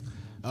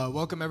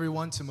Welcome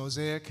everyone to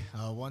Mosaic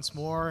once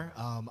more.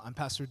 I'm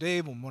Pastor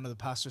Dave. I'm one of the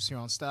pastors here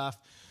on staff.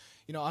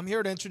 You know, I'm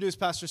here to introduce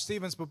Pastor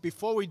Stevens, but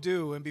before we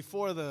do, and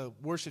before the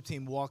worship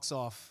team walks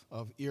off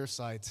of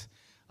earsight,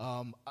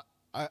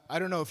 I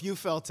don't know if you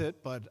felt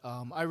it, but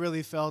I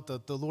really felt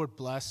that the Lord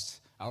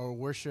blessed our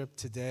worship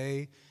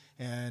today,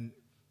 and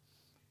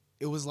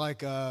it was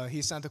like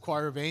he sent a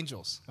choir of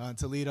angels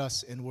to lead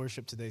us in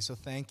worship today. So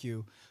thank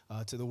you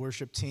to the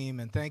worship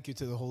team, and thank you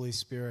to the Holy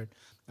Spirit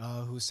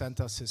who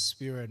sent us his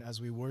Spirit as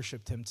we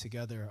worshiped him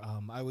together.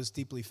 I was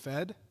deeply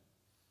fed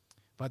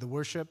by the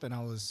worship, and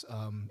I was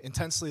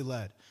intensely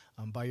led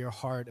by your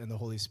heart and the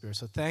Holy Spirit.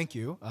 So thank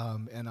you,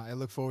 and I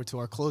look forward to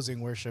our closing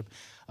worship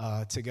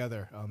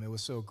together. It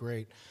was so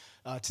great.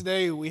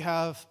 Today we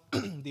have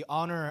the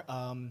honor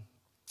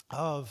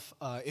of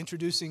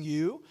introducing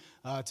you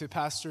to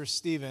Pastor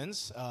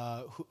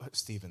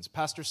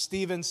Pastor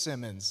Steven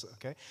Simmons,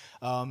 okay?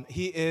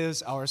 He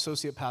is our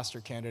associate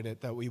pastor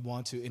candidate that we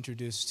want to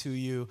introduce to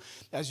you.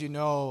 As you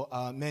know,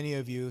 many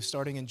of you,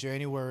 starting in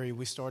January,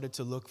 we started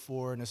to look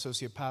for an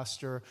associate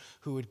pastor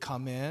who would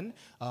come in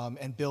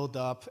and build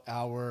up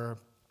our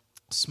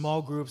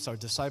small groups, our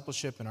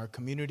discipleship, and our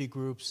community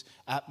groups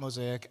at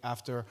Mosaic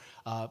after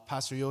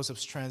Pastor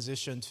Joseph's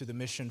transition to the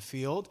mission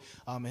field.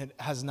 It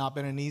has not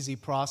been an easy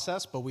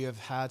process, but we have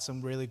had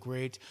some really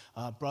great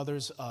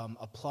brothers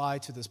apply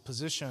to this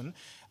position.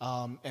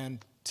 And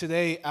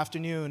today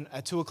afternoon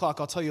at 2 o'clock,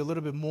 I'll tell you a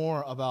little bit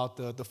more about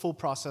the full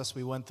process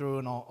we went through,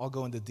 and I'll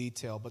go into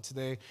detail. But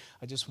today,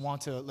 I just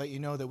want to let you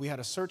know that we had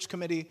a search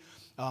committee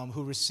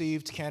who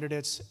received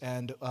candidates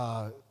and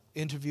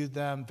interviewed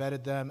them,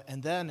 vetted them,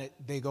 and then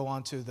they go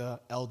on to the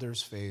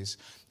elders phase.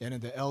 And in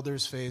the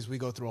elders phase, we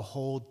go through a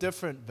whole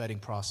different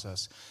vetting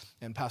process.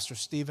 And Pastor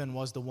Stephen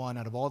was the one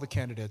out of all the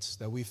candidates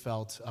that we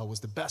felt was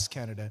the best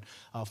candidate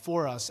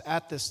for us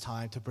at this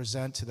time to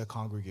present to the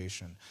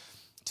congregation.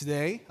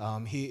 Today,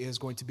 he is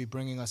going to be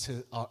bringing us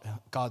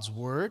God's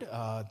Word.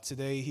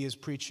 Today, he is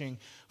preaching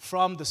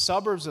from the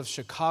suburbs of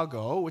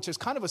Chicago, which is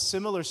kind of a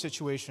similar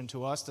situation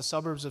to us. The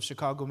suburbs of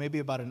Chicago, maybe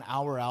about an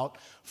hour out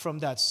from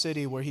that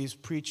city where he's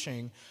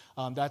preaching.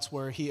 That's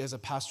where he is a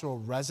pastoral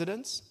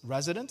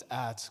resident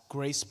at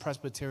Grace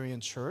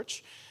Presbyterian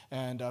Church.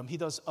 And he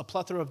does a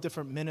plethora of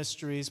different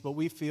ministries, but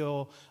we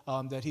feel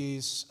that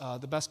he's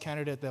the best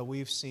candidate that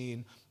we've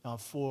seen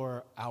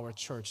for our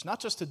church, not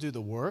just to do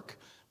the work,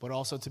 but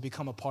also to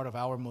become a part of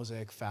our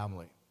Mosaic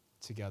family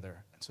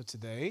together. And so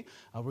today,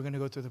 we're going to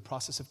go through the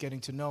process of getting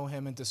to know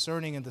him and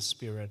discerning in the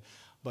Spirit.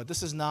 But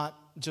this is not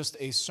just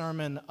a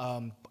sermon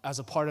as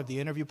a part of the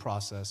interview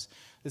process.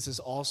 This is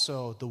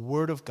also the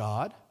Word of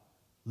God,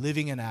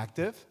 living and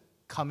active,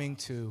 coming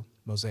to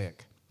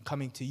Mosaic,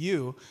 coming to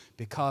you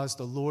because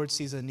the Lord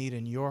sees a need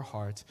in your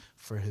heart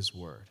for his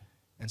Word.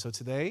 And so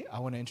today, I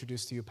want to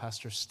introduce to you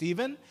Pastor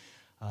Stephen,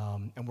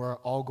 and we're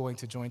all going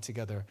to join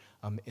together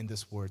in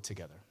this Word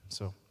together.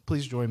 So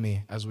please join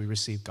me as we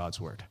receive God's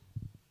Word.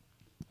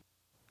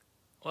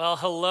 Well,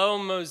 hello,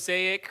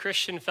 Mosaic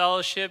Christian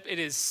Fellowship. It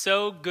is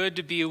so good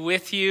to be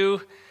with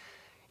you,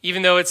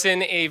 even though it's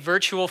in a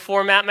virtual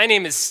format. My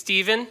name is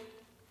Stephen,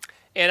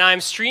 and I'm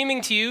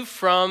streaming to you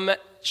from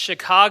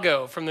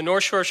Chicago, from the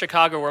North Shore of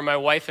Chicago, where my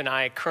wife and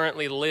I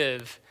currently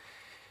live.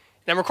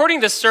 And I'm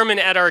recording this sermon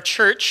at our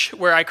church,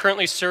 where I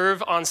currently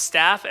serve on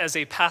staff as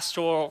a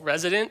pastoral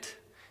resident.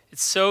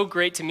 It's so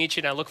great to meet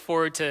you, and I look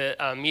forward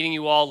to meeting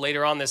you all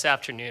later on this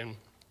afternoon.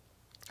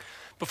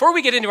 Before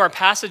we get into our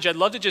passage, I'd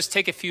love to just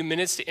take a few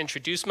minutes to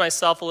introduce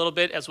myself a little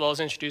bit, as well as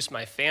introduce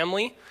my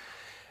family.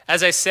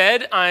 As I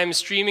said, I'm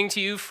streaming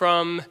to you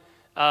from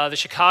the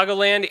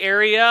Chicagoland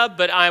area,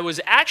 but I was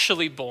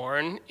actually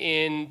born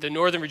in the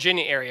Northern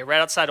Virginia area,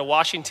 right outside of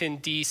Washington,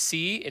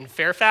 D.C., in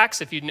Fairfax,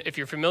 if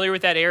you're familiar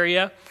with that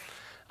area.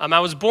 I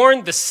was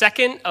born the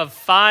second of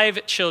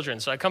 5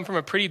 children, so I come from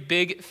a pretty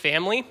big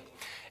family.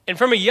 And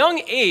from a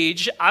young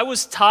age, I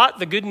was taught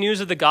the good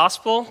news of the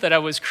gospel, that I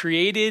was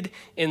created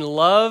in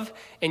love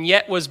and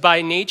yet was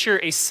by nature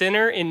a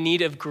sinner in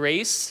need of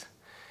grace.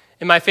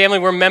 And my family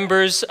were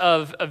members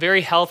of a very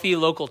healthy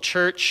local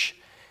church.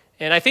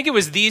 And I think it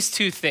was these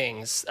two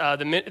things,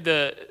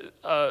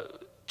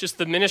 just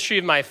the ministry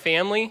of my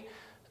family,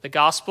 the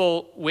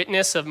gospel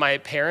witness of my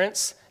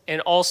parents,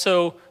 and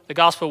also the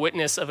gospel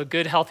witness of a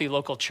good, healthy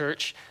local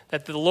church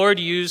that the Lord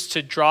used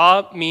to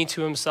draw me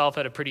to himself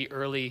at a pretty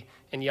early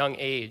and young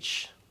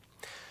age.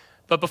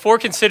 But before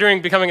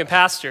considering becoming a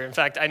pastor, in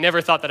fact, I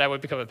never thought that I would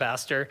become a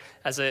pastor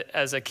as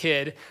a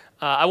kid.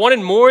 I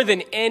wanted more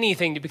than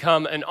anything to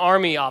become an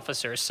Army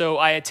officer. So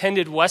I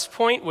attended West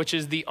Point, which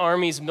is the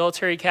Army's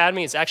military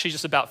academy. It's actually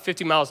just about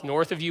 50 miles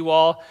north of you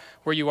all,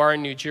 where you are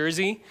in New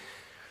Jersey.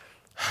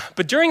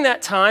 But during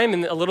that time,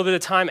 and a little bit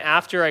of time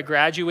after I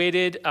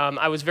graduated,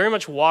 I was very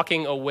much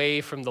walking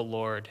away from the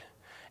Lord.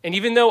 And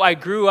even though I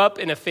grew up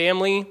in a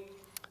family,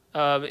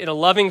 in a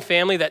loving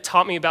family that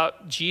taught me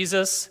about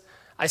Jesus,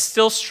 I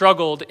still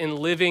struggled in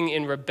living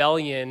in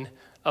rebellion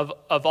of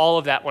all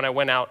of that when I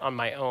went out on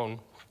my own.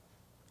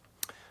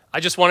 I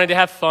just wanted to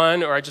have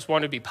fun, or I just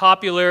wanted to be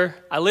popular.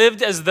 I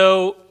lived as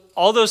though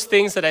all those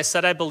things that I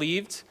said I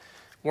believed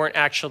weren't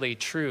actually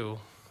true.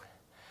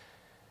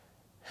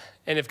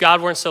 And if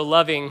God weren't so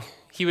loving,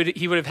 he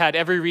would have had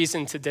every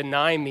reason to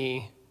deny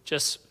me,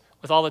 just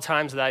with all the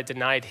times that I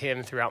denied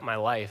him throughout my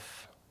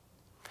life.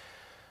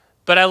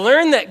 But I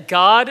learned that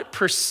God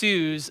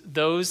pursues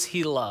those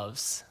he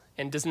loves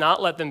and does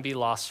not let them be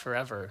lost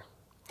forever.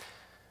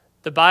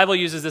 The Bible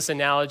uses this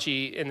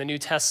analogy in the New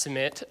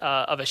Testament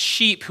of a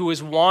sheep who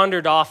has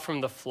wandered off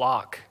from the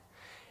flock,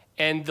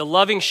 and the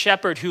loving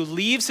shepherd who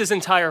leaves his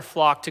entire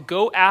flock to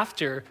go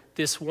after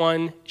this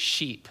one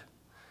sheep.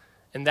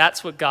 And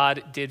that's what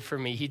God did for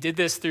me. He did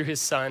this through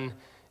his son,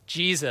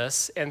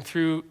 Jesus, and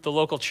through the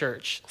local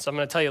church. So I'm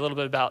going to tell you a little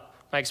bit about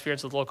my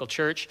experience with the local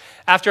church.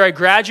 After I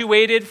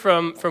graduated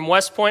from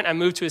West Point, I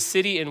moved to a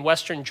city in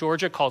western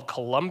Georgia called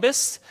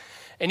Columbus.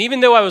 And even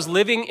though I was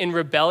living in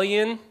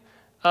rebellion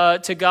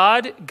to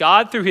God,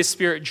 God, through his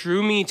Spirit,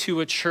 drew me to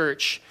a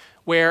church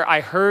where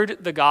I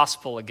heard the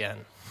gospel again.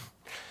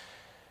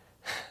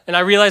 And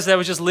I realized that I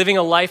was just living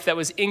a life that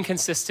was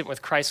inconsistent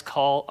with Christ's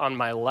call on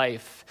my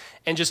life.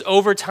 And just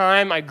over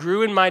time, I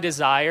grew in my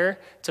desire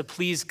to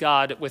please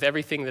God with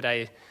everything that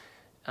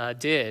I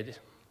did.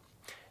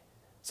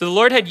 So the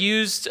Lord had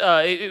used,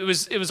 it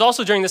was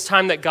also during this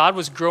time that God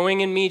was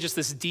growing in me just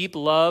this deep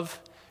love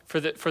for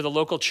the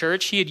local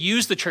church. He had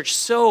used the church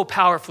so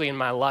powerfully in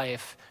my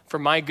life for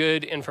my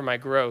good and for my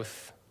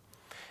growth.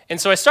 And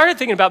so I started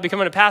thinking about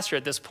becoming a pastor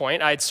at this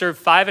point. I had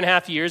served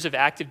 5.5 years of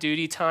active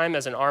duty time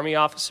as an Army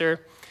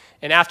officer.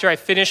 And after I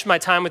finished my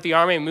time with the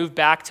Army, I moved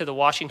back to the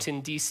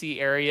Washington, D.C.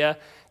 area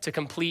to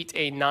complete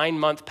a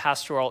 9-month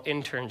pastoral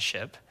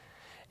internship.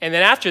 And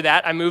then after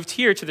that, I moved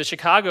here to the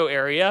Chicago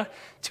area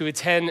to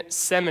attend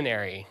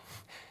seminary.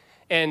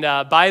 And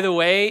by the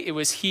way, it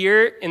was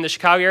here in the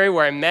Chicago area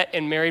where I met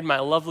and married my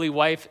lovely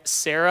wife,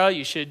 Sarah.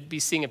 You should be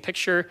seeing a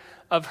picture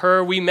of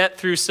her. We met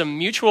through some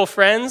mutual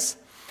friends.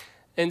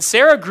 And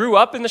Sarah grew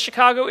up in the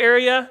Chicago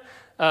area,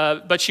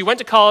 but she went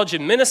to college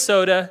in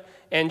Minnesota,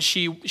 and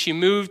she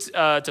moved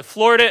to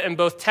Florida and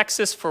both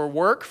Texas for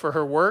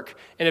her work,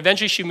 and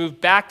eventually she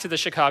moved back to the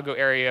Chicago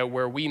area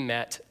where we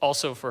met,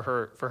 also for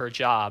her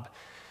job.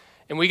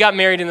 And we got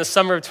married in the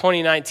summer of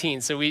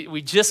 2019, so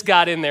we just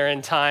got in there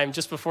in time,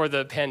 just before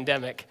the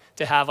pandemic,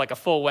 to have like a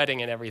full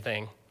wedding and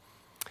everything.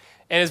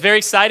 And it's very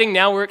exciting.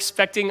 Now we're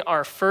expecting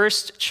our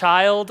first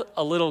child,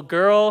 a little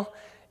girl,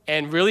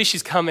 and really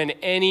she's coming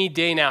any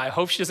day now. I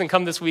hope she doesn't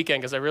come this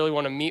weekend because I really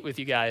want to meet with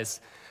you guys.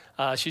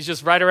 She's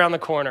just right around the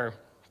corner.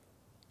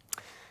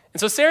 And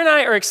so Sarah and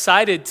I are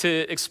excited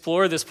to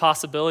explore this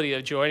possibility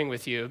of joining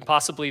with you,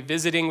 possibly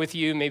visiting with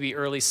you maybe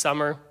early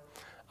summer,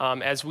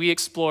 as we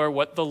explore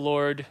what the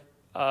Lord,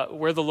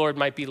 where the Lord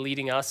might be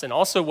leading us, and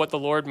also what the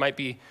Lord might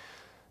be,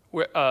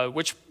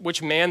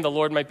 which man the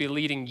Lord might be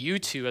leading you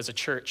to as a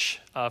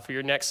church for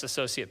your next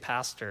associate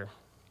pastor.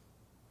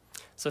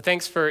 So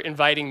thanks for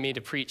inviting me to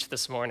preach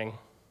this morning.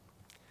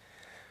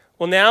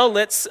 Well, now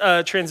let's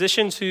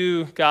transition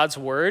to God's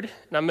Word.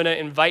 And I'm going to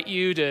invite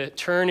you to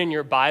turn in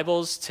your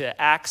Bibles to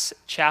Acts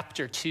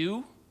chapter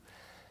 2.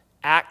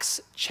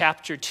 Acts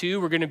chapter 2,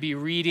 we're going to be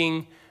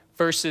reading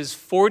verses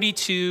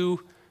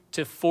 42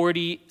 to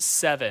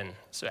 47.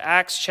 So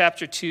Acts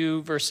chapter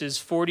 2, verses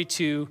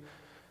 42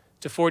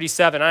 to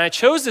 47. And I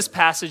chose this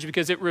passage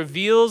because it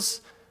reveals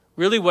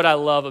really what I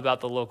love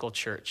about the local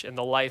church and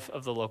the life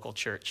of the local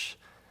church.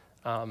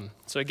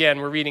 So again,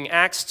 we're reading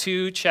Acts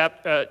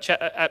chapter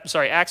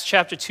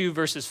 2,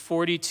 verses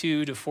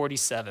 42 to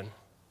 47.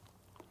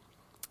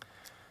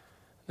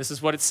 This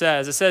is what it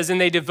says. It says,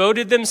 "And they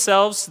devoted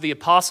themselves to the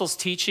apostles'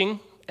 teaching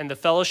and the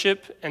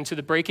fellowship and to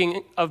the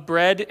breaking of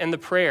bread and the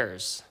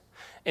prayers.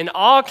 And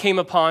awe came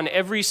upon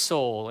every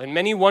soul, and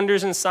many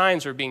wonders and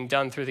signs were being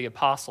done through the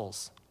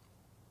apostles.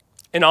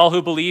 And all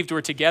who believed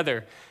were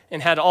together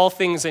and had all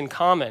things in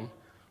common.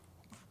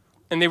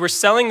 And they were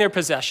selling their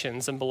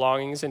possessions and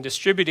belongings and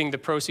distributing the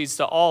proceeds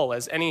to all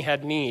as any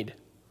had need.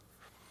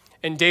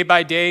 And day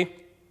by day,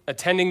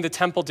 attending the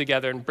temple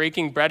together and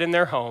breaking bread in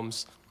their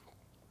homes,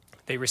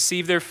 they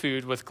received their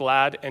food with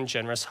glad and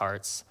generous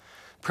hearts,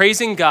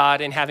 praising God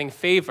and having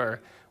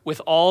favor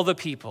with all the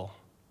people.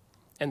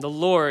 And the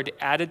Lord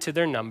added to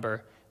their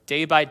number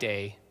day by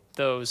day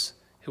those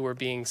who were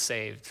being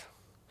saved."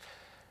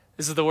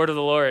 This is the word of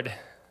the Lord.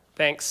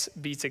 Thanks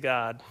be to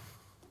God.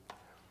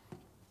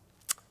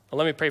 Well,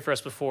 let me pray for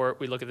us before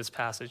we look at this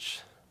passage.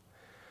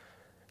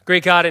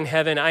 Great God in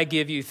heaven, I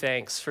give you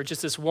thanks for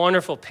just this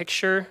wonderful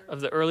picture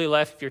of the early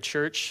life of your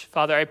church.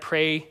 Father, I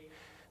pray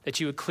that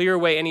you would clear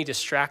away any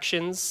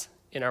distractions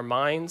in our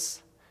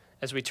minds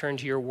as we turn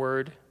to your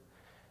word.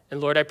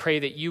 And Lord, I pray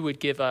that you would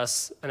give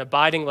us an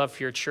abiding love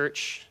for your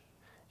church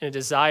and a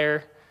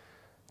desire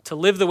to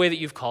live the way that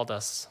you've called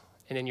us.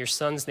 And in your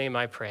Son's name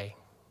I pray.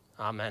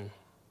 Amen.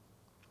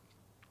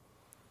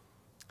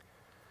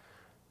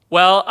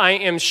 Well, I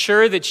am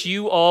sure that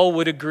you all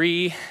would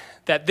agree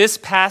that this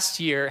past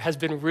year has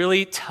been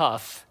really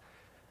tough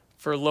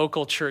for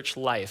local church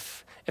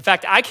life. In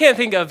fact, I can't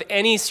think of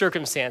any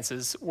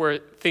circumstances where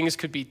things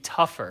could be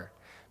tougher,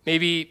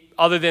 maybe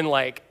other than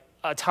like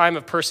a time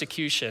of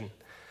persecution.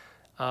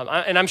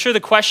 And I'm sure the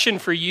question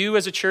for you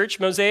as a church,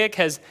 Mosaic,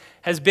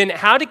 has been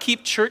how to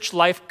keep church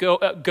life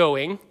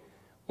going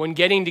when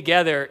getting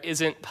together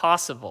isn't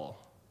possible,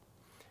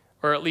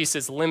 or at least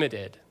is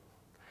limited.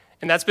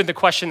 And that's been the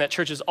question that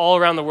churches all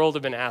around the world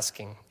have been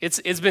asking. It's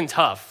been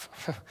tough.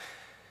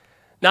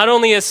 Not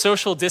only has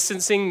social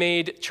distancing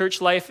made church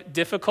life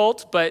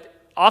difficult, but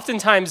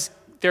oftentimes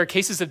there are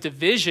cases of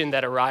division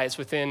that arise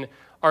within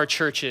our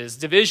churches.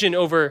 Division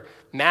over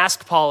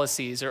mask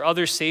policies or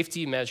other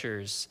safety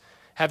measures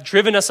have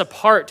driven us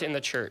apart in the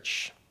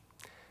church.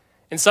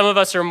 And some of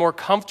us are more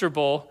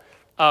comfortable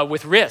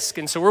with risk,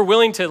 and so we're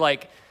willing to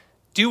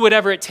do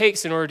whatever it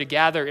takes in order to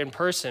gather in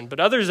person.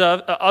 But others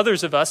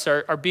of us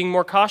are being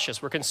more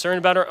cautious. We're concerned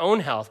about our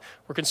own health.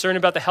 We're concerned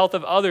about the health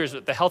of others,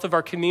 the health of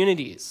our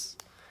communities.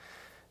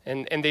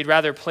 And they'd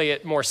rather play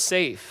it more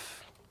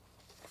safe.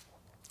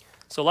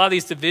 So a lot of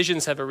these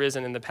divisions have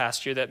arisen in the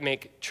past year that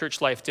make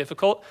church life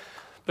difficult.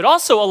 But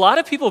also a lot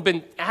of people have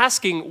been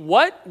asking,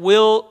 what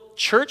will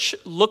church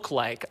look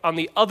like on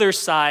the other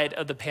side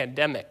of the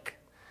pandemic?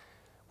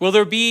 Will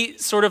there be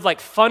sort of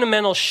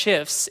fundamental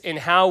shifts in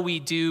how we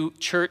do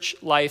church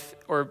life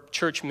or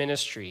church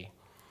ministry?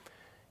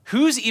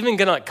 Who's even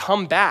going to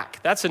come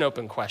back? That's an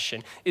open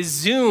question. Is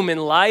Zoom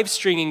and live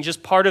streaming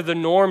just part of the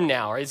norm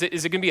now? Or is it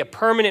going to be a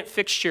permanent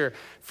fixture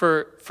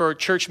for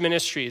church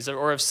ministries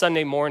or of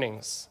Sunday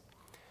mornings?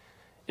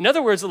 In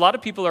other words, a lot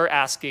of people are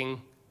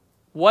asking,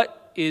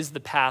 what is the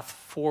path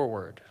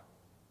forward?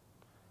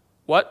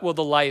 What will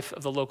the life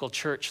of the local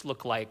church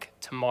look like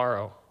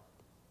tomorrow?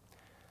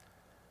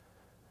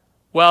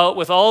 Well,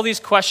 with all these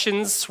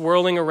questions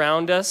swirling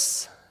around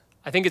us,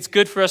 I think it's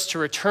good for us to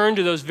return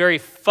to those very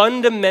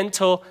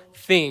fundamental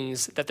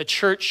things that the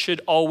church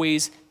should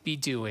always be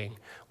doing.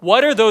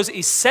 What are those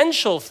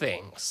essential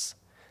things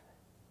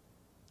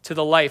to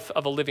the life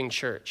of a living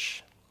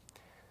church?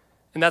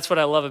 And that's what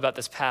I love about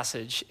this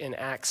passage in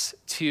Acts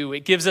 2.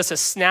 It gives us a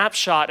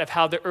snapshot of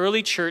how the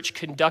early church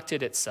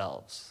conducted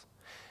itself.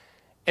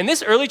 And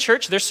this early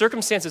church, their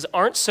circumstances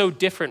aren't so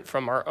different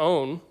from our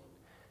own.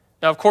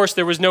 Now, of course,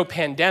 there was no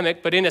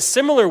pandemic, but in a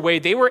similar way,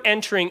 they were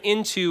entering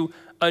into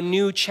a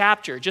new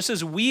chapter, just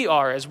as we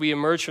are as we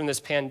emerge from this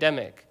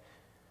pandemic.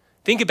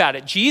 Think about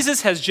it.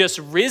 Jesus has just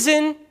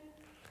risen.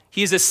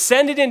 He's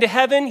ascended into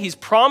heaven. He's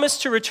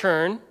promised to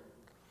return.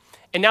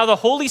 And now the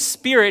Holy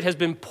Spirit has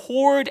been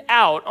poured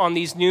out on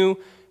these new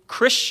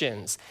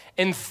Christians,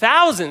 and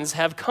thousands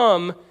have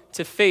come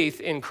to faith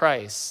in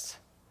Christ.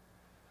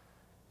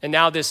 And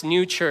now this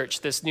new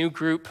church, this new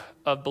group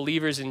of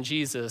believers in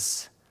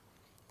Jesus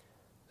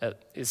that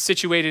is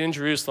situated in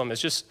Jerusalem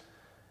is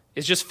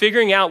just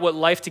figuring out what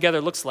life together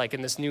looks like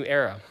in this new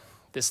era,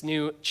 this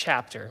new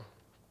chapter.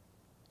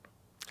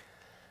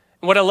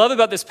 And what I love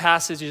about this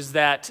passage is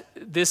that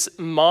this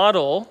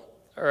model,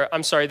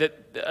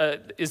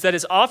 is that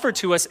it's offered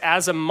to us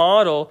as a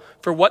model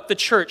for what the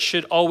church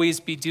should always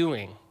be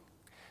doing.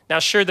 Now,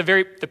 sure,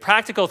 the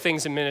practical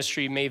things in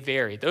ministry may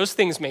vary. Those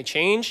things may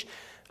change.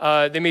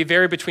 They may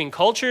vary between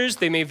cultures.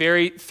 They may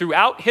vary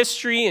throughout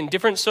history in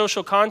different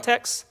social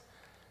contexts.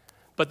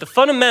 But the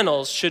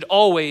fundamentals should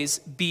always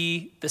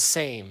be the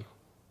same.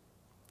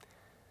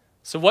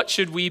 So what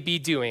should we be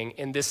doing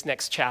in this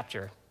next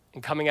chapter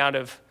and coming out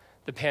of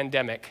the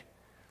pandemic,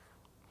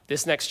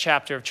 this next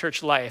chapter of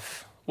church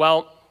life?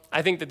 Well,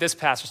 I think that this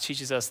passage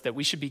teaches us that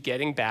we should be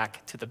getting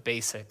back to the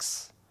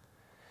basics,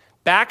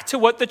 back to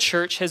what the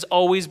church has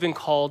always been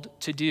called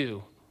to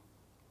do.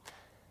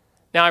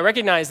 Now, I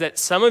recognize that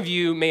some of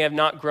you may have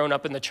not grown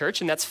up in the church,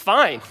 and that's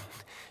fine.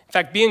 In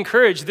fact, be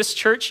encouraged. This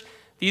church,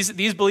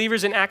 these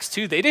believers in Acts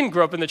 2, they didn't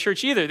grow up in the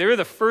church either. They were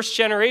the first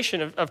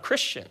generation of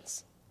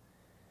Christians.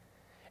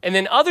 And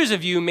then others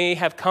of you may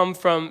have come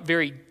from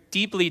very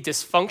deeply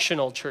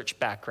dysfunctional church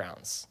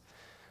backgrounds.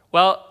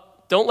 Well,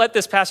 don't let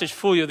this passage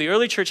fool you. The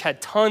early church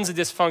had tons of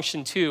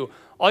dysfunction too.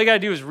 All you got to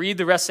do is read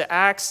the rest of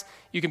Acts.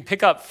 You can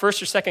pick up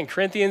 1st or 2nd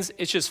Corinthians.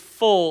 It's just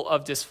full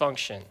of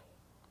dysfunction.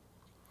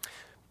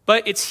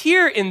 But it's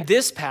here in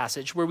this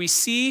passage where we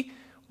see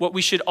what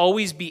we should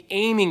always be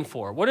aiming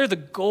for. What are the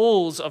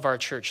goals of our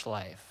church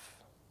life?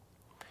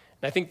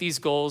 And I think these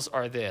goals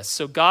are this.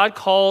 So God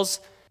calls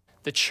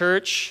the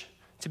church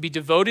to be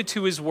devoted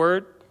to his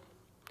word,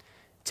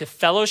 to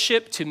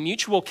fellowship, to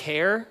mutual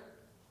care,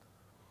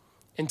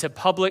 and to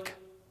public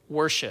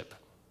worship.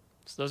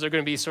 So those are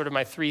going to be sort of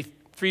my three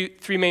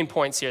main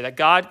points here. That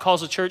God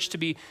calls the church to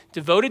be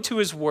devoted to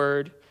his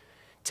word,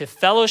 to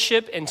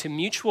fellowship and to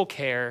mutual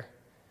care,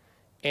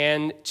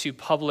 and to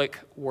public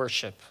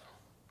worship.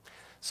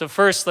 So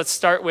first, let's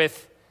start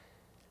with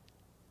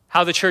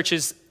how the church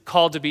is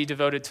called to be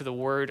devoted to the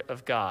word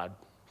of God.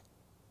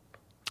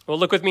 Well,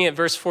 look with me at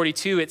verse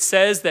 42. It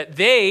says that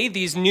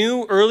these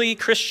new early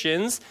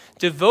Christians,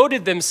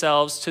 devoted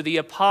themselves to the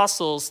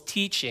apostles'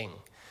 teaching.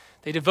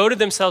 They devoted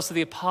themselves to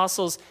the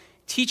apostles'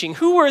 teaching.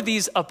 Who were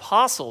these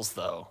apostles,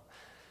 though?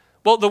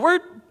 Well, the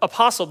word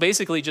apostle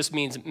basically just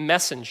means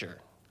messenger.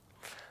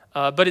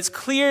 But it's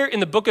clear in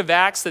the book of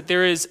Acts that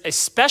there is a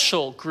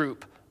special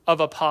group of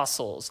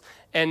apostles.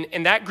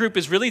 And that group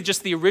is really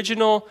just the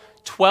original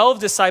 12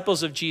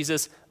 disciples of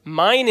Jesus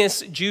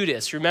minus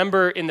Judas.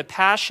 Remember, in the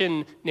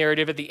Passion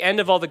narrative at the end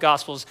of all the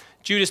Gospels,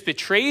 Judas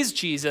betrays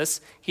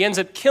Jesus. He ends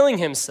up killing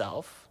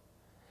himself.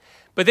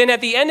 But then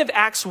at the end of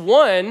Acts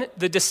 1,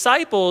 the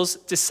disciples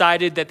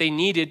decided that they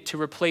needed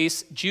to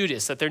replace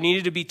Judas, that there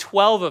needed to be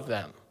 12 of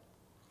them.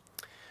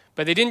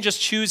 But they didn't just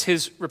choose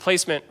his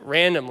replacement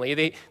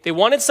randomly. They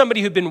wanted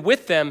somebody who'd been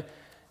with them,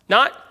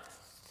 not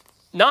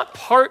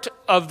part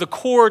of the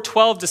core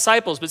 12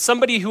 disciples, but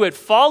somebody who had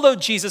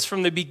followed Jesus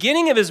from the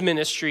beginning of his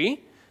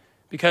ministry,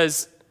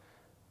 because,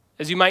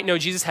 as you might know,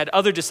 Jesus had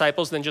other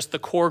disciples than just the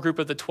core group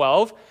of the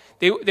 12.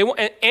 They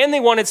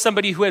wanted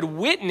somebody who had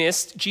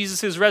witnessed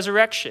Jesus'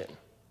 resurrection.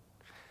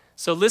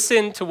 So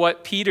listen to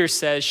what Peter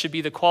says should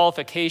be the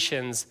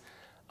qualifications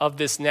of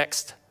this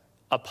next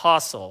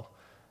apostle.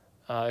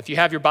 If you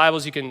have your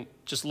Bibles, you can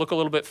just look a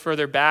little bit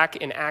further back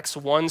in Acts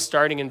 1,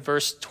 starting in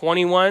verse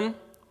 21.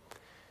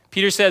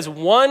 Peter says,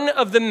 "One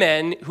of the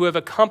men who have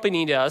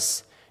accompanied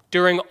us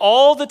during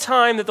all the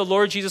time that the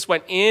Lord Jesus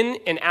went in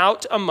and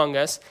out among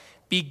us,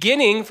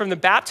 beginning from the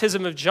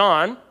baptism of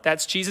John,"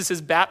 that's Jesus'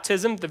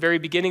 baptism, the very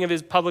beginning of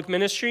his public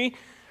ministry,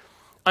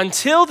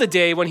 "until the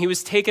day when he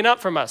was taken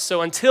up from us,"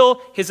 so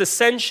until his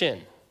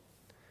ascension.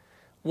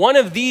 "One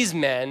of these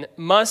men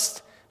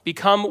must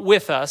become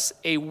with us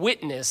a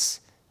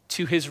witness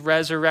to his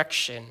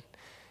resurrection."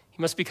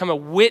 He must become a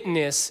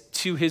witness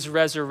to his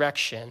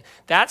resurrection.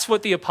 That's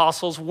what the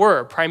apostles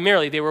were,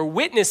 primarily. They were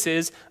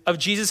witnesses of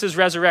Jesus'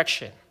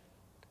 resurrection.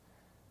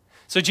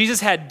 So Jesus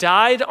had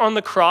died on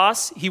the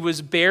cross, he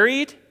was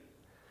buried,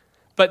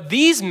 but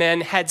these men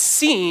had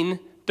seen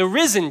the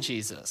risen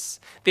Jesus.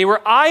 They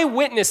were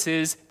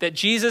eyewitnesses that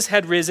Jesus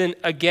had risen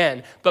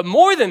again. But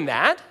more than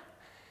that,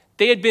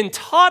 they had been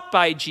taught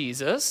by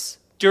Jesus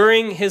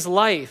during his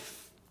life.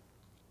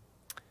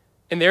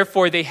 And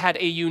therefore, they had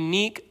a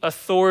unique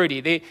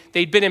authority.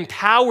 They'd been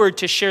empowered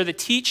to share the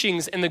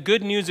teachings and the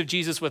good news of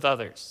Jesus with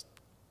others.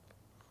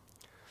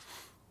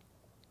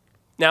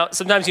 Now,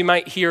 sometimes you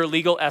might hear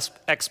legal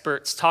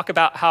experts talk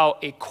about how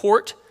a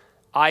court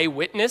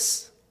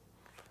eyewitness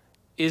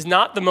is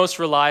not the most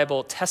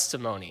reliable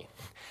testimony.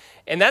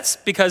 And that's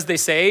because they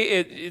say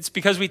it's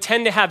because we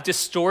tend to have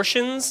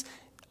distortions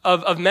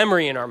of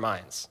memory in our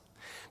minds.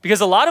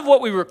 Because a lot of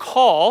what we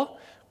recall,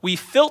 we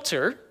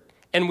filter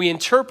and we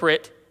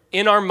interpret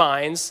in our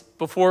minds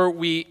before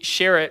we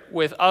share it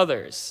with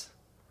others.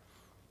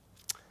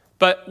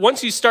 But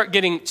once you start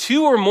getting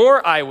two or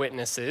more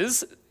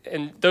eyewitnesses,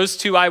 and those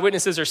two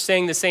eyewitnesses are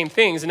saying the same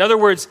things, in other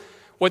words,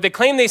 what they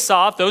claim they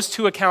saw, if those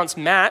two accounts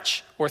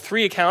match, or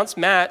three accounts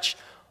match,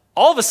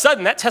 all of a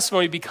sudden that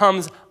testimony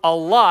becomes a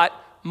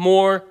lot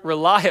more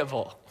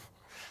reliable.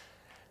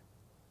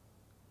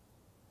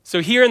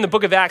 So here in the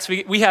book of Acts,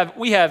 we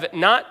have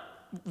not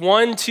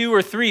 1, 2,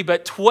 or 3,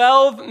 but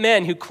 12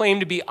 men who claim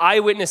to be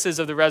eyewitnesses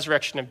of the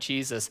resurrection of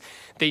Jesus.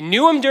 They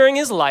knew him during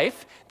his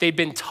life. They'd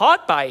been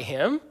taught by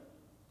him.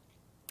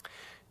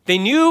 They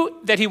knew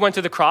that he went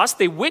to the cross.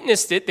 They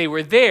witnessed it. They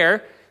were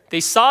there.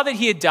 They saw that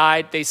he had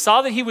died. They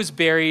saw that he was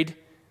buried.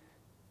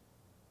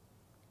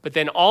 But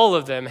then all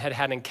of them had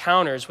had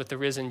encounters with the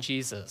risen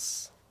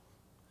Jesus.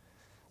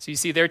 So you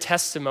see, their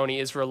testimony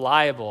is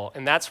reliable,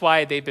 and that's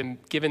why they've been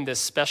given this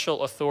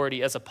special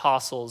authority as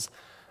apostles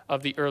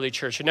of the early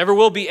church. There never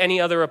will be any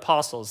other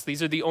apostles.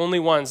 These are the only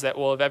ones that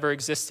will have ever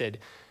existed.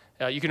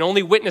 You can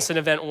only witness an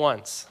event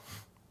once.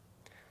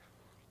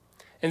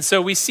 And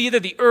so we see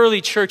that the early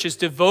church is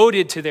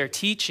devoted to their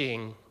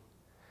teaching.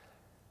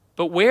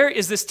 But where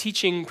is this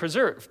teaching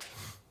preserved?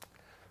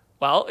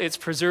 Well, it's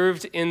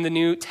preserved in the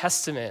New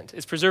Testament.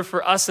 It's preserved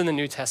for us in the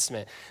New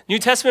Testament. New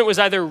Testament was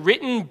either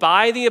written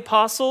by the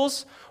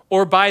apostles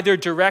or by their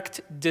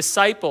direct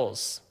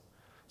disciples.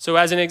 So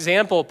as an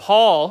example,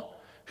 Paul,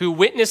 who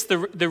witnessed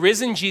the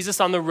risen Jesus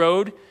on the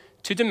road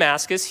to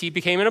Damascus, he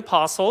became an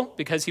apostle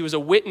because he was a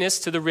witness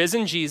to the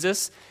risen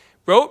Jesus,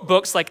 wrote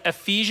books like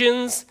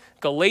Ephesians,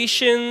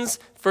 Galatians,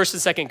 1st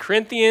and 2nd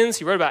Corinthians.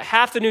 He wrote about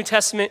half the New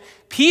Testament.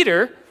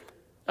 Peter,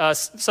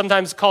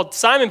 sometimes called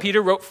Simon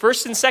Peter, wrote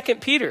 1st and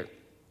 2nd Peter.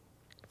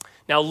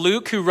 Now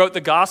Luke, who wrote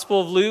the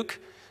Gospel of Luke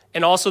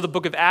and also the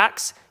book of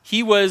Acts,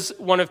 he was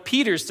one of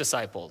Peter's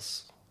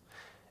disciples.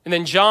 And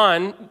then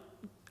John,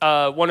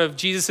 one of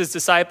Jesus'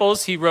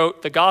 disciples, he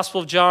wrote the Gospel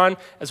of John,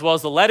 as well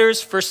as the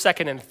letters, 1st,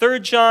 2nd, and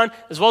 3rd John,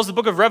 as well as the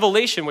book of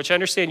Revelation, which I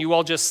understand you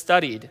all just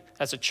studied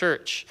as a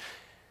church.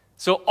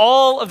 So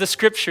all of the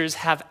scriptures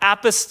have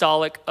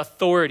apostolic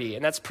authority,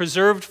 and that's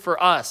preserved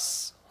for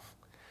us.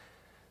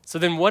 So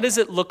then what does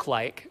it look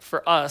like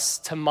for us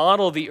to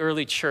model the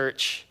early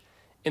church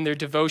in their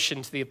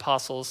devotion to the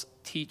apostles'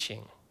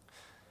 teaching?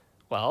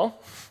 Well,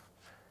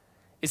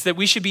 it's that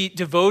we should be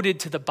devoted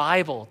to the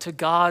Bible, to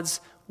God's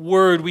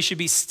word. We should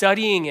be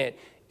studying it,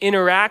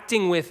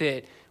 interacting with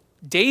it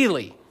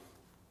daily.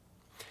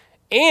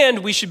 And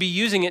we should be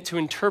using it to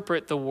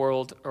interpret the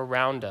world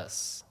around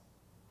us.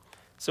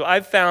 So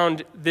I've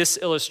found this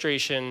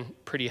illustration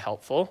pretty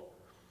helpful.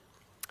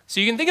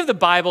 So you can think of the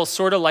Bible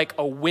sort of like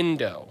a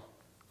window.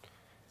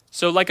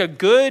 So like a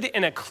good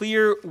and a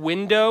clear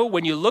window,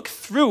 when you look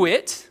through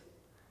it,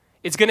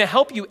 It's going to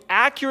help you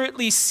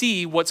accurately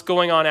see what's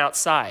going on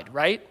outside,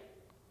 right?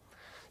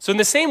 So in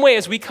the same way,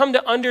 as we come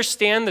to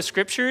understand the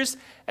scriptures,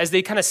 as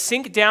they kind of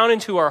sink down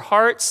into our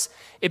hearts,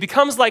 it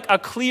becomes like a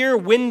clear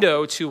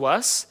window to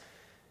us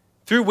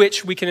through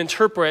which we can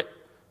interpret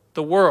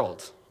the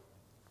world.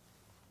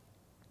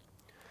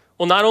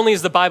 Well, not only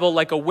is the Bible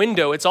like a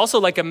window, it's also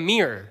like a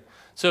mirror.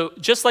 So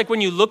just like when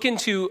you look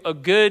into a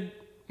good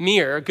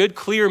mirror, a good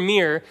clear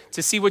mirror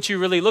to see what you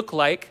really look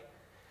like,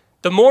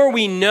 the more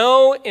we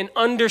know and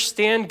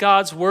understand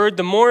God's word,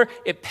 the more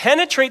it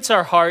penetrates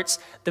our hearts,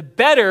 the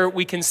better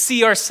we can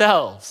see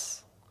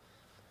ourselves.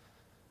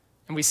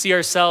 And we see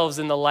ourselves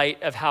in the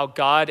light of how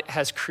God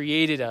has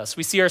created us.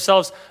 We see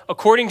ourselves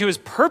according to his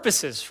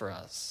purposes for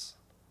us.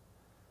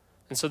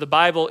 And so the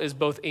Bible is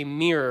both a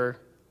mirror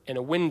and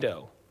a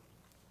window.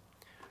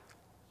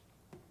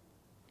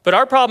 But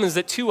our problem is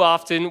that too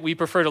often we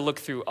prefer to look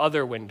through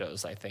other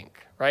windows, I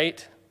think,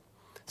 right?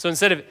 So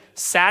instead of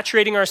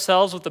saturating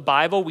ourselves with the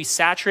Bible, we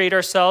saturate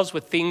ourselves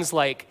with things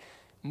like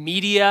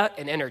media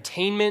and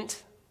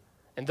entertainment,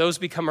 and those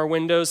become our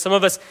windows. Some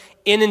of us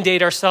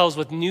inundate ourselves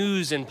with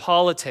news and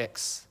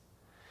politics.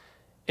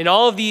 And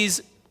all of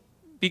these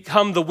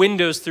become the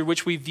windows through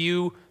which we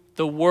view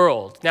the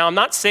world. Now, I'm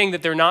not saying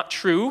that they're not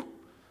true.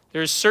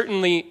 There's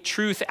certainly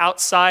truth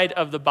outside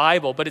of the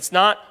Bible, but it's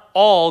not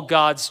all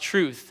God's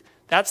truth.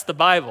 That's the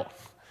Bible.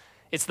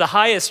 It's the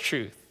highest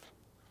truth.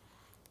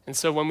 And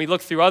so when we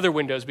look through other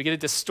windows, we get a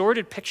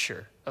distorted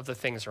picture of the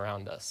things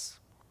around us.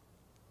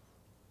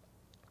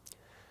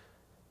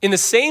 In the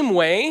same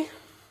way,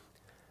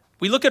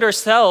 we look at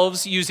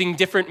ourselves using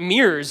different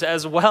mirrors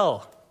as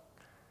well.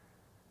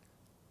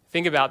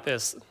 Think about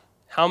this.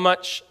 How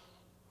much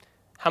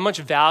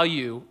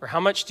value or how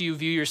much do you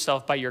view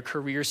yourself by your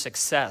career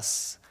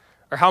success?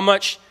 Or how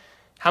much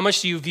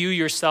do you view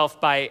yourself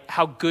by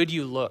how good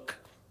you look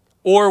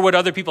or what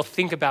other people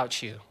think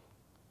about you?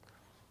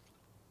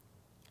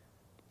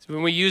 So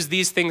when we use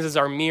these things as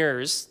our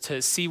mirrors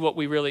to see who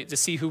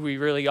we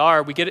really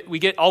are,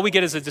 all we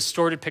get is a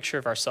distorted picture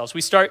of ourselves.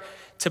 We start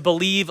to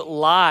believe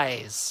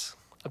lies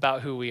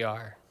about who we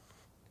are.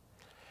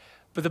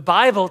 But the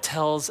Bible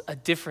tells a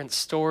different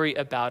story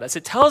about us.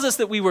 It tells us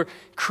that we were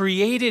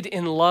created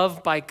in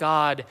love by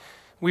God.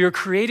 We were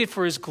created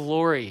for his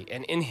glory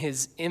and in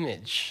his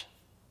image.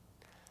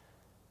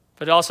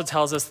 But it also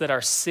tells us that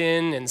our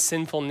sin and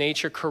sinful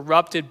nature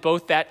corrupted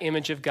both that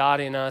image of God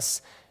in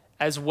us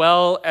as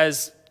well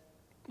as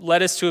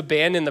led us to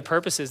abandon the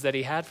purposes that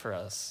he had for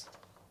us.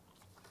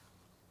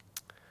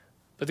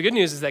 But the good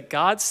news is that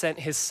God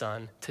sent his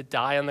son to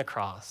die on the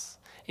cross.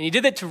 And he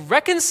did that to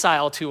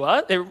reconcile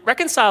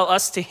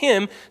us to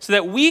him so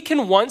that we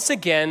can once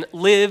again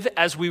live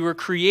as we were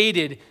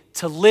created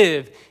to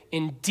live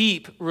in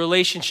deep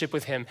relationship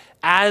with him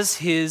as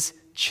his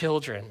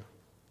children.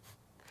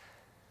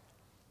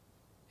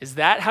 Is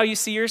that how you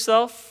see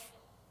yourself?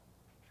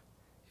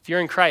 If you're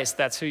in Christ,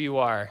 that's who you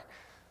are.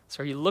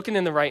 So are you looking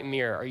in the right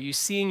mirror? Are you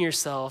seeing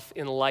yourself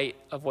in light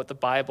of what the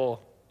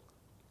Bible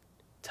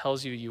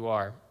tells you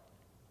are?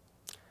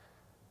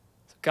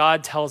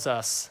 God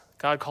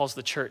calls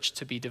the church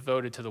to be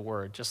devoted to the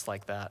word, just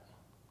like that.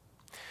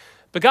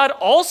 But God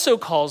also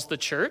calls the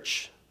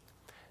church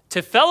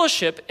to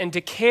fellowship and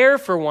to care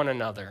for one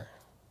another.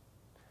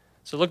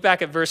 So look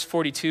back at verse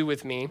 42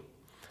 with me.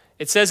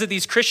 It says that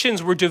these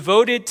Christians were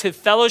devoted to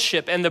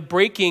fellowship and the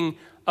breaking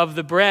of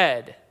the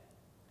bread.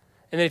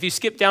 And then if you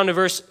skip down to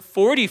verse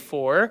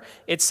 44,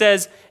 it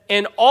says,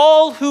 and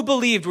all who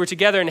believed were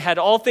together and had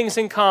all things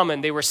in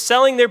common. They were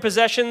selling their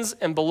possessions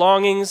and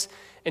belongings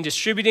and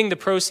distributing the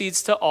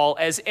proceeds to all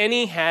as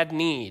any had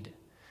need.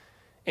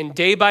 And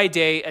day by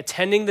day,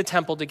 attending the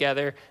temple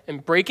together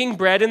and breaking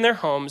bread in their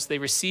homes, they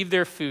received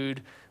their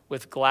food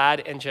with glad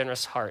and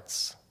generous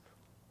hearts.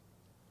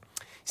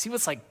 See,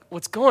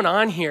 what's going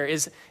on here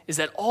is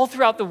that all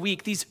throughout the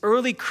week, these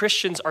early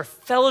Christians are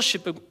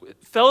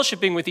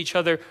fellowshipping with each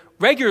other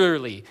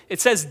regularly. It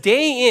says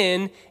day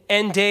in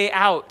and day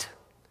out.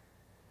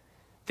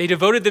 They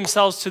devoted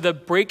themselves to the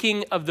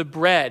breaking of the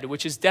bread,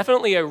 which is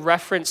definitely a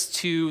reference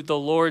to the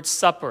Lord's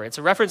Supper. It's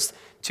a reference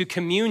to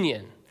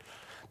communion.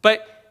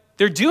 But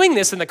they're doing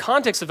this in the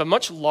context of a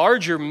much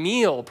larger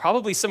meal,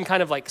 probably some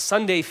kind of like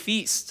Sunday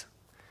feast.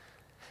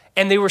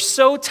 And they were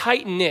so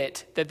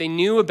tight-knit that they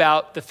knew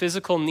about the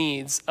physical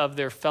needs of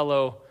their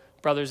fellow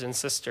brothers and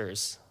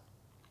sisters.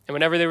 And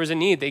whenever there was a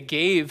need, they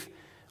gave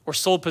or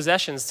sold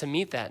possessions to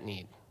meet that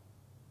need.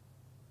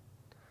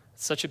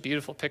 It's such a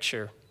beautiful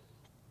picture.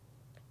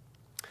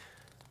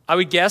 I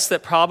would guess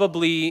that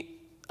probably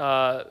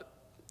the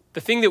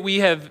thing that we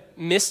have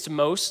missed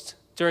most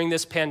during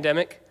this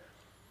pandemic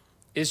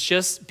is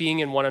just being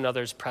in one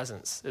another's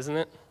presence, isn't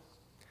it?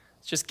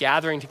 It's just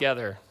gathering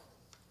together.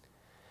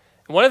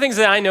 One of the things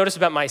that I noticed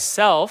about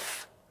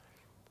myself,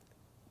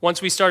 once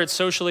we started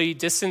socially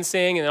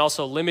distancing and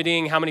also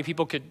limiting how many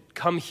people could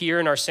come here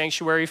in our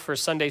sanctuary for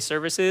Sunday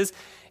services,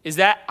 is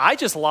that I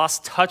just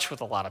lost touch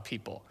with a lot of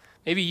people.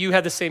 Maybe you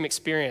had the same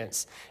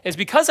experience. And it's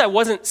because I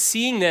wasn't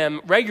seeing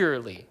them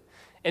regularly.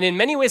 And in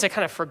many ways, I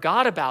kind of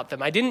forgot about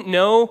them. I didn't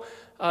know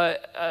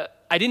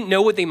I didn't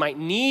know what they might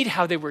need,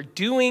 how they were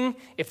doing,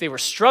 if they were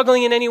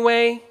struggling in any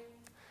way.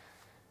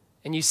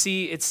 And you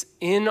see, it's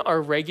in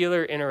our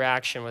regular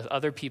interaction with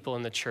other people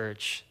in the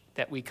church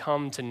that we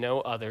come to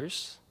know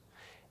others.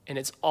 And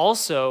it's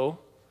also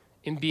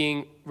in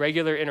being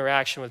regular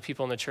interaction with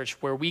people in the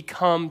church where we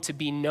come to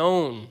be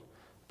known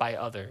by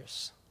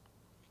others.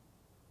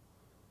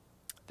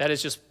 That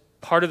is just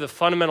part of the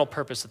fundamental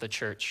purpose of the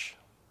church.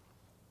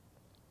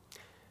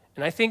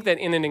 And I think that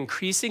in an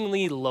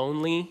increasingly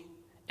lonely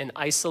and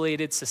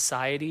isolated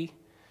society,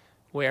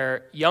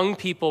 where young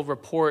people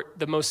report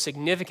the most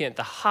significant,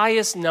 the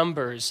highest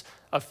numbers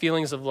of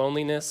feelings of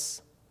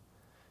loneliness,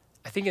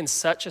 I think in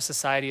such a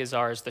society as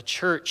ours, the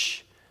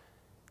church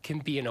can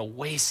be an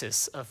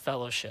oasis of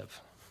fellowship.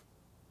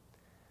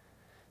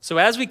 So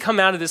as we come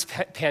out of this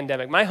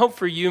pandemic, my hope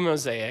for you,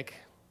 Mosaic,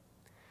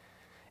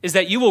 is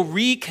that you will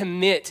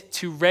recommit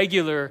to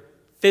regular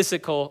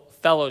physical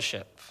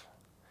fellowship.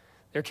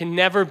 There can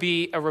never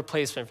be a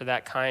replacement for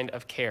that kind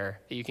of care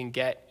that you can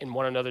get in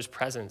one another's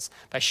presence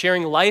by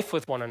sharing life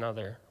with one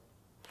another.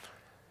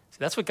 So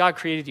that's what God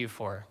created you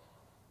for.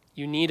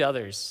 You need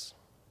others.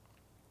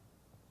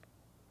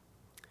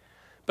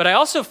 But I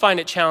also find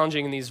it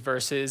challenging in these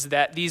verses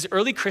that these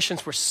early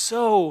Christians were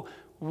so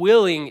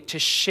willing to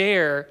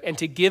share and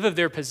to give of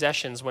their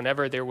possessions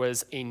whenever there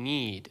was a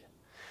need.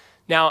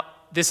 Now,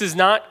 this is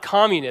not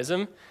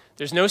communism.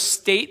 There's no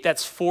state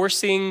that's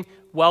forcing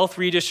wealth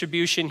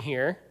redistribution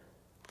here.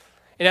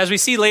 And as we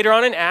see later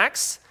on in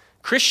Acts,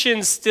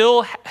 Christians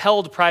still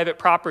held private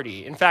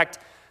property. In fact,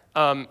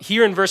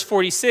 here in verse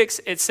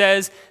 46, it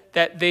says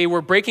that they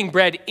were breaking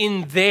bread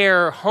in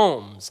their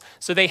homes.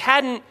 So they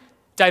hadn't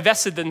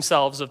divested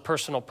themselves of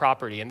personal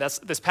property, and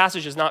this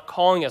passage is not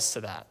calling us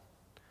to that.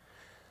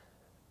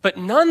 But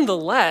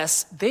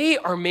nonetheless, they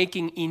are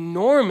making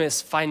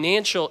enormous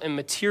financial and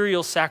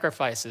material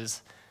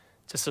sacrifices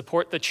to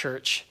support the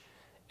church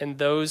and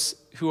those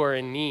who are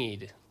in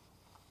need.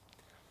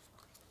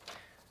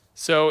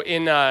 So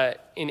in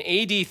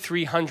AD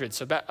 300,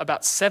 so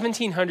about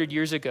 1700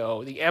 years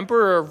ago, the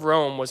emperor of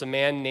Rome was a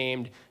man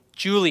named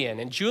Julian.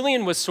 And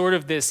Julian was sort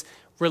of this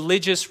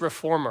religious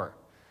reformer.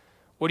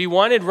 What he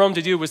wanted Rome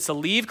to do was to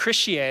leave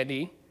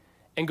Christianity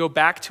and go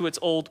back to its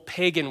old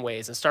pagan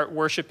ways and start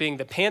worshiping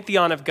the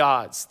pantheon of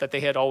gods that they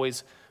had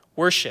always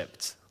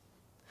worshipped.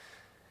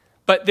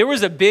 But there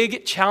was a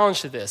big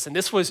challenge to this, and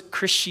this was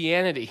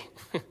Christianity.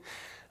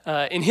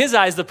 In his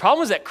eyes, the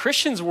problem was that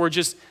Christians were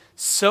just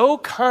so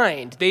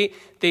kind.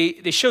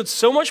 They showed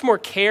so much more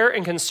care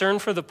and concern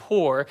for the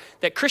poor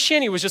that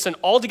Christianity was just an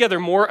altogether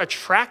more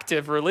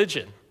attractive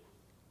religion.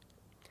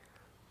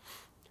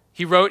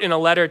 He wrote in a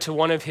letter to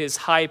one of his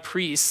high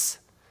priests,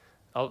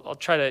 I'll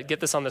try to get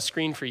this on the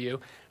screen for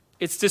you.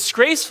 It's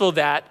disgraceful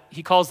that,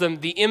 he calls them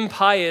the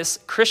impious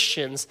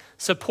Christians,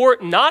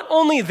 support not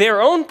only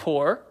their own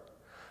poor,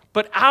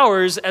 but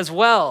ours as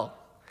well,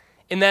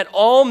 in that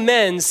all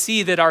men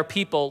see that our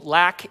people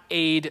lack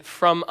aid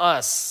from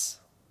us.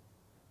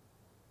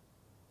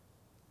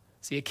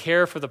 See, a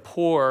care for the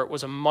poor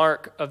was a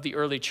mark of the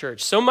early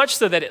church, so much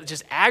so that it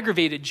just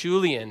aggravated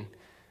Julian,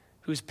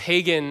 whose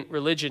pagan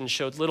religion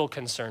showed little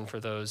concern for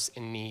those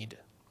in need.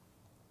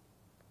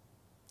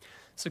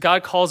 So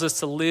God calls us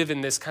to live in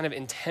this kind of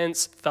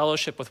intense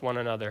fellowship with one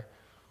another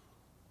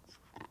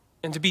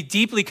and to be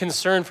deeply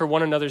concerned for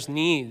one another's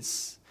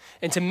needs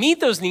and to meet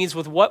those needs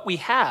with what we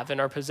have in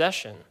our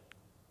possession.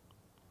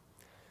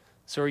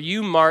 So are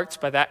you marked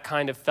by that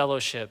kind of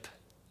fellowship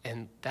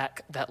and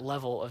that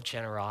level of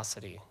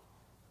generosity?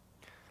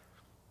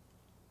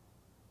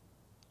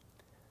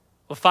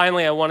 Well,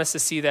 finally, I want us to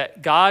see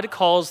that God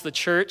calls the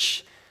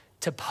church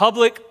to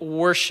public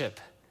worship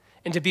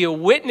and to be a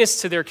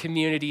witness to their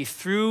community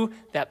through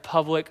that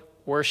public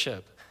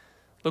worship.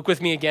 Look with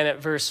me again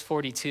at verse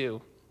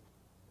 42.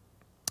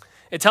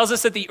 It tells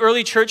us that the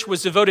early church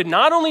was devoted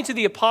not only to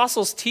the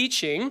apostles'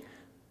 teaching,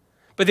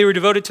 but they were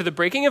devoted to the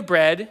breaking of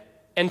bread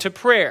and to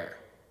prayer.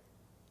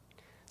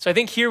 So I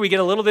think here we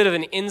get a little bit of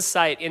an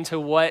insight into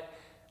what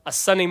a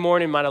Sunday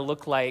morning might have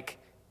looked like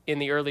in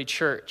the early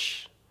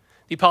church.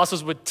 The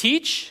apostles would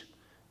teach,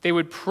 they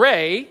would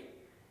pray,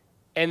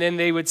 and then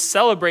they would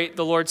celebrate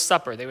the Lord's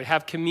Supper. They would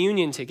have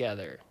communion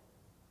together.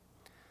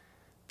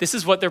 This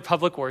is what their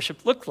public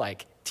worship looked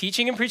like: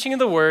 teaching and preaching of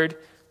the word,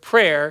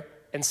 prayer,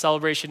 and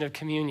celebration of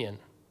communion.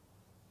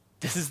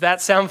 Does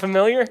that sound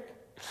familiar?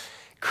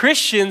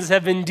 Christians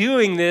have been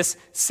doing this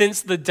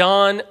since the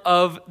dawn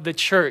of the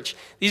church.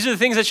 These are the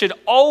things that should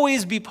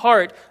always be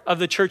part of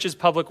the church's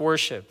public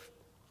worship.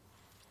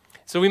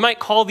 So we might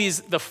call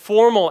these the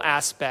formal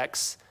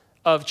aspects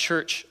of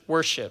church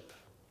worship.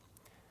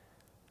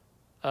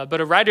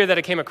 But a writer that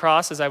I came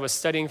across as I was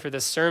studying for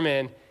this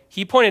sermon,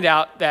 he pointed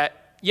out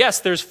that, yes,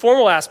 there's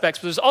formal aspects,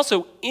 but there's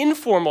also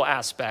informal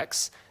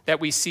aspects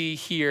that we see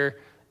here,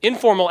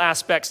 informal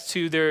aspects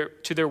to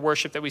their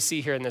worship that we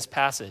see here in this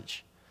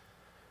passage.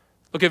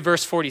 Look at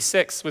verse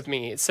 46 with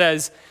me. It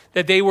says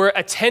that they were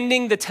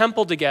attending the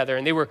temple together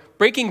and they were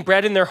breaking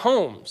bread in their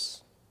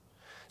homes.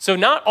 So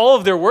not all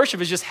of their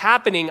worship is just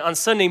happening on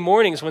Sunday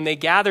mornings when they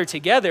gather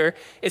together.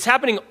 It's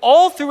happening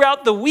all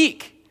throughout the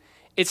week.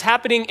 It's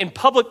happening in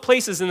public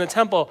places in the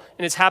temple,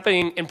 and it's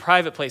happening in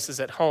private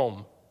places at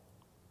home.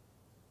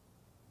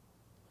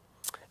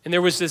 And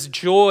there was this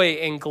joy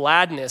and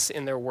gladness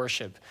in their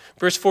worship.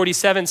 Verse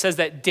 47 says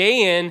that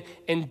day in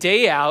and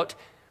day out,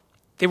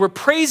 they were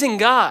praising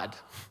God.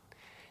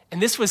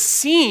 And this was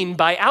seen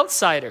by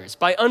outsiders,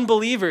 by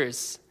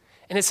unbelievers.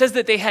 And it says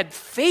that they had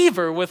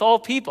favor with all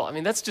people. I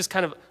mean, that's just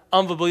kind of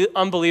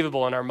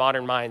unbelievable in our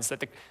modern minds,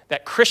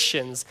 that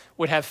Christians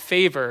would have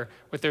favor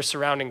with their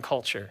surrounding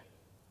culture.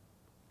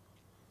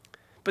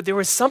 But there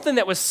was something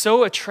that was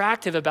so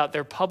attractive about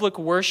their public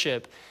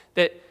worship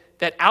that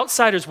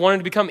outsiders wanted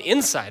to become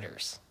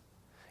insiders.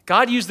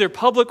 God used their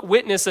public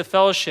witness of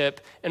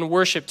fellowship and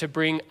worship to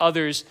bring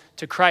others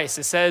to Christ.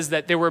 It says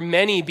that there were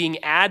many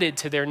being added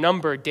to their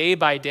number day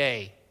by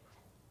day.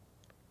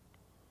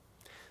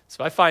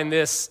 So I find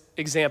this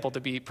example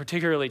to be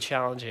particularly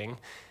challenging.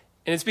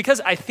 And it's because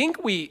I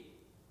think we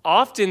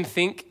often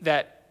think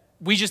that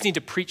we just need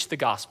to preach the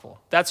gospel.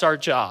 That's our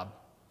job.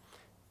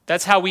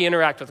 That's how we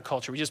interact with the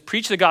culture. We just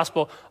preach the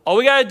gospel. All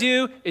we got to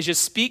do is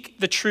just speak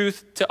the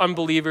truth to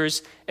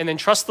unbelievers and then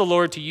trust the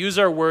Lord to use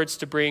our words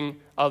to bring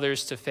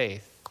others to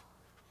faith.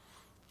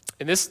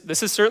 And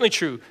this is certainly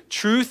true.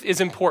 Truth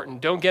is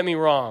important, don't get me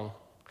wrong.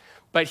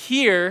 But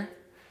here,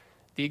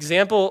 the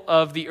example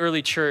of the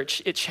early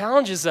church, it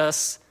challenges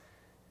us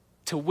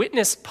to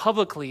witness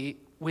publicly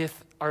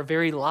with our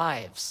very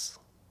lives,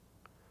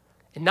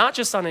 and not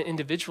just on an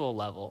individual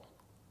level.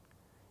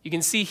 You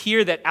can see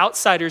here that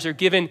outsiders are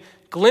given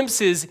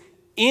glimpses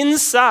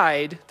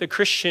inside the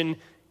Christian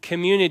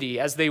community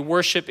as they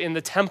worship in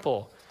the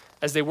temple,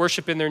 as they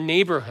worship in their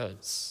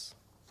neighborhoods.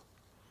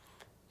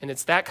 And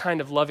it's that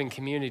kind of loving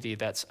community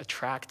that's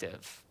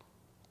attractive.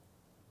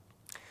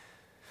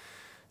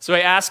 So I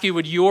ask you,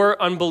 would your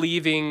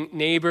unbelieving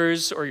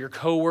neighbors or your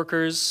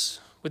coworkers,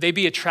 would they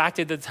be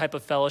attracted to the type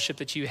of fellowship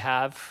that you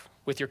have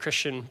with your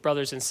Christian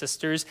brothers and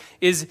sisters?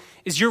 Is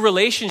your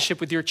relationship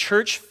with your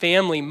church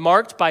family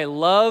marked by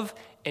love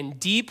and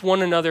deep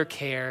one another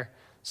care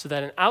so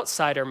that an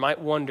outsider might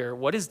wonder,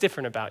 what is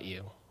different about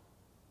you?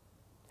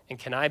 And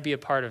can I be a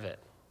part of it?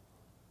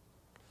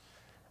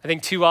 I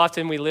think too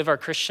often we live our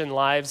Christian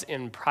lives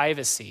in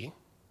privacy,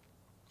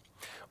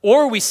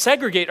 or we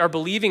segregate our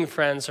believing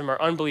friends from our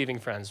unbelieving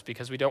friends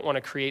because we don't want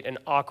to create an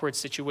awkward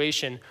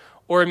situation,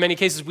 or in many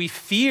cases we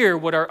fear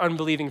what our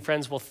unbelieving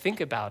friends will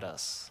think about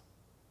us.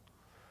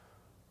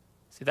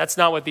 See, that's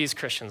not what these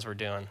Christians were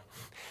doing.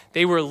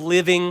 They were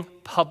living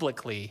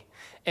publicly,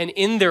 and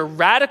in their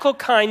radical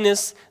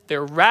kindness,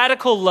 their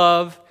radical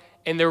love,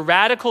 and their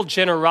radical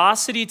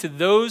generosity to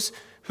those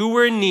who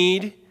were in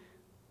need,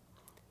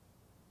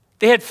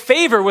 they had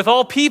favor with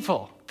all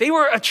people. They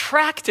were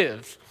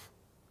attractive.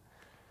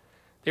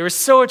 They were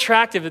so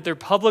attractive that their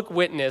public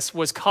witness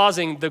was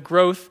causing the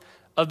growth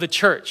of the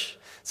church.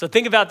 So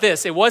think about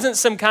this. It wasn't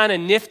some kind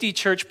of nifty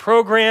church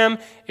program.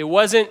 It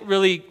wasn't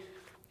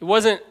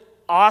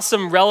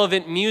awesome,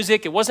 relevant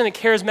music. It wasn't a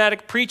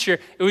charismatic preacher.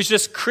 It was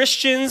just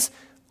Christians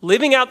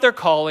living out their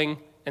calling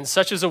in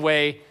such a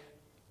way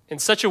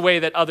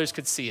that others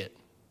could see it.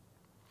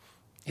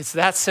 It's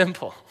that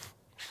simple.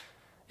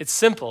 It's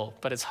simple,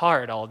 but it's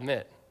hard, I'll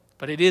admit.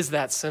 But it is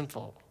that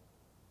simple.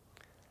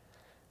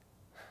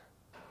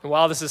 And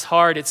while this is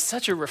hard, it's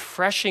such a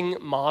refreshing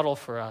model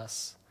for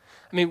us.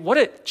 I mean, what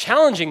a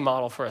challenging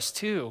model for us,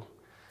 too.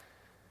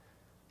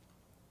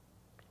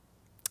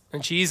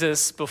 And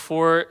Jesus,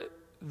 before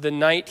the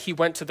night he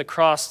went to the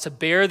cross to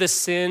bear the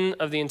sin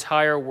of the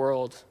entire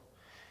world,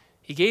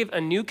 he gave a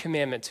new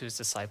commandment to his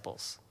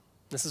disciples.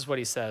 This is what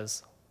he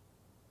says.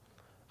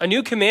 A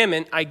new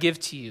commandment I give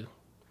to you,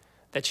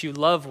 that you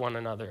love one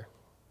another.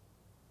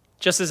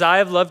 Just as I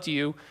have loved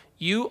you,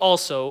 you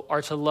also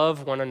are to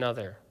love one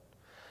another.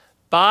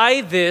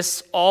 By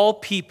this, all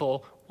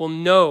people will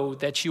know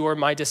that you are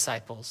my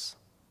disciples,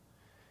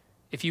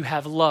 if you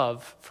have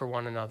love for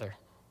one another.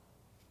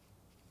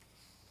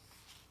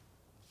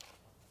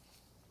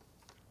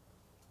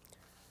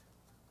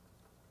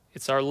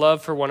 It's our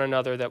love for one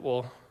another that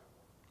will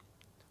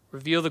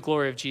reveal the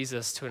glory of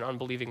Jesus to an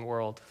unbelieving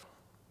world.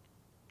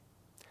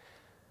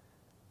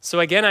 So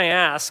again, I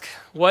ask,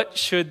 what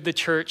should the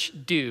church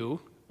do?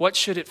 What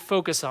should it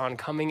focus on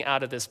coming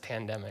out of this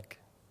pandemic?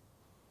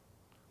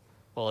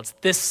 Well, it's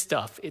this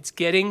stuff. It's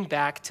getting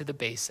back to the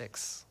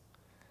basics.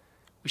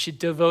 We should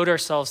devote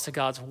ourselves to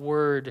God's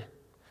word,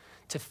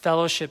 to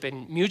fellowship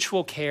and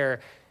mutual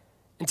care,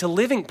 and to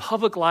living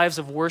public lives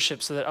of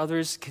worship so that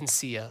others can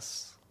see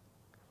us.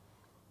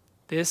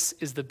 This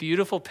is the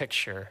beautiful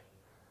picture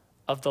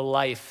of the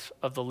life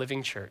of the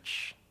living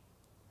church.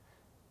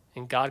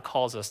 And God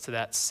calls us to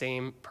that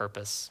same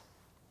purpose.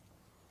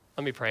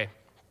 Let me pray.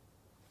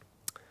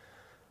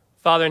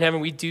 Father in heaven,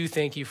 we do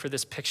thank you for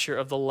this picture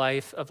of the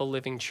life of a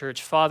living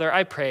church. Father,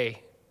 I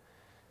pray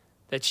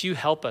that you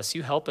help us.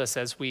 You help us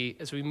as we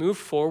move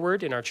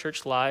forward in our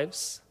church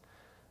lives,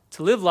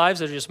 to live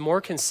lives that are just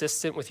more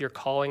consistent with your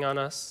calling on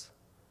us,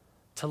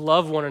 to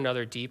love one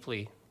another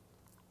deeply,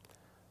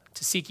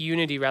 to seek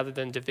unity rather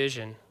than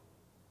division,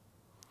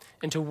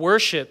 and to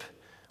worship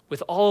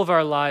with all of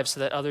our lives so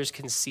that others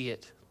can see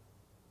it.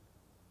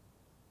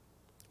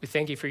 We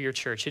thank you for your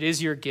church. It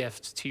is your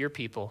gift to your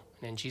people.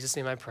 And in Jesus'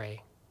 name I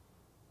pray,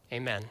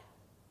 amen.